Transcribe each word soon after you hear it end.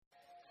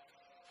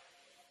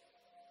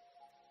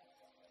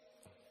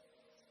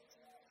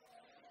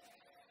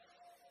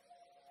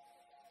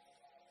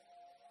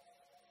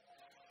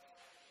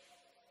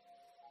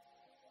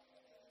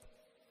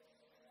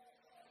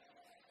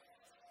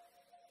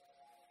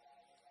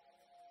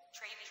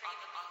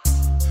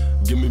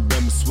Give me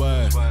back my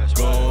swag.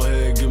 Go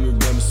ahead, give me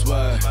back my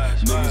swag.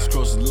 Niggas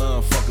cross the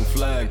line, fucking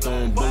flag.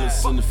 Throwing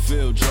bullets in the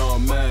field,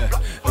 John mad.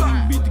 Help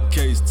me beat the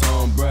case,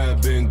 Tom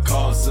Brad. Been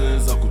called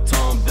since Uncle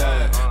Tom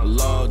died. A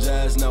large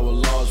ass, now a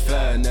large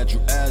fat.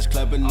 Natural ass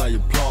clapping, now you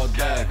applaud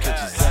that. Catch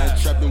his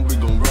ass trapping, we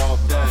gon' rob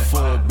that.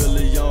 For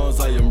billions,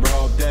 I am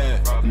robbed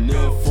that. And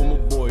if for my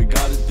boy,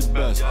 got it the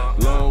best.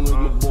 Long as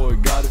my boy,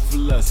 got it for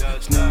less.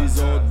 Sneeze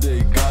all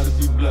day, gotta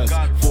be blessed.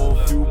 For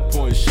a few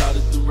points, shot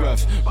at the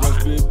refs.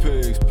 Refs being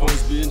pigs,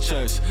 points being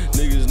checks.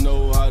 Niggas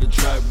know how to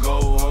trap go.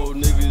 Old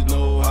niggas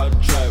know how to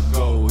trap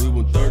go. He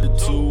went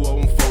 32, I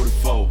went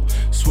 44.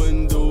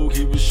 Swing dude,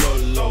 keep it short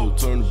and low.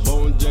 Turn the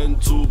Boeing jet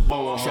into a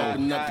Boeing.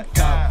 Trapping out the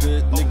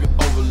cockpit, nigga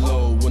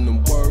overload. When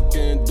I'm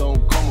working,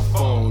 don't call my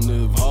phone.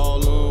 If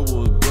Harlem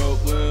was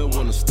Brooklyn,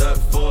 when I step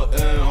foot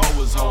in, ho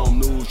was home.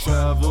 News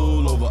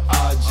travel over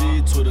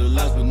IG, Twitter,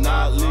 last but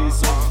not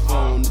least over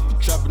phone. If you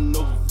trapping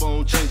over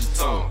phone, change your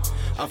tone.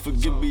 I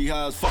forget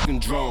behind fucking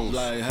drones.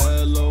 Like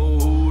hello,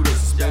 who this?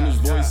 Spanish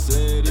voice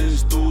said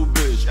it's too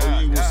bitch. Oh,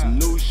 you want some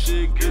new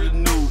shit? Get a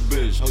new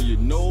bitch. Oh, you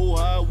know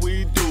how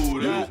we do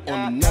this.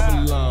 On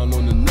another line,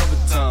 on another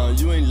time.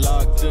 You ain't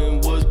locked in,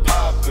 what's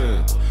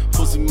poppin'?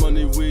 Pussy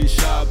money, we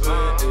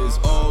shopping. It's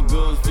all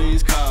good,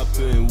 fiends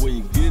copping. When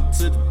you get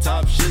to the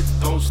top, shit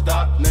don't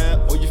stop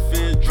now, or you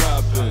fear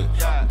dropping.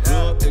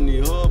 Good in the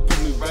hood,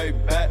 put me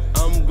right back.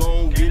 I'm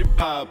gon' get it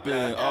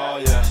poppin'. Oh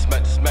yeah,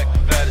 smack the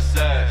fattest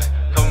ass.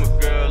 Come on,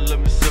 girl, let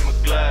me sip my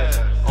glass.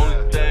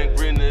 Only thing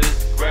greener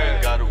is the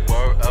grass. Got a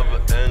word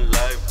ever in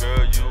life,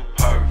 girl, you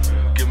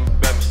perfect. Give me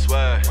back my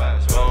swag.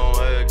 Go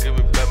ahead, give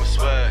me back my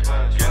swag.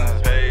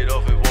 Getting paid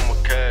off it, want my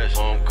cash.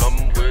 I'm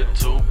coming with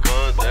 2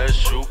 guns, that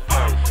shoot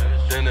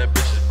perfect. Then that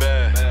bitch is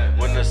bad.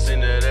 When I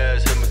seen that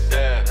ass hit my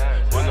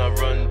dad. When I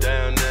run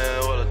down there,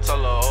 all I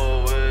tell her,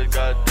 oh, is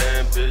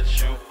goddamn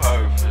bitch, you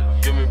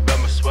perfect. Give me back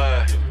my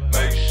swag.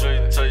 Make sure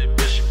you tell your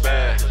bitch you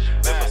bad.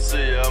 If I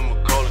see her,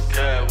 I'ma call a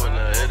cab. When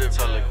I hit it,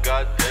 tell her,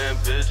 goddamn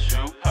bitch,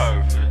 you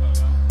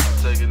perfect.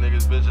 I'm taking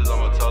niggas bitches,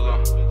 I'ma tell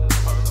them.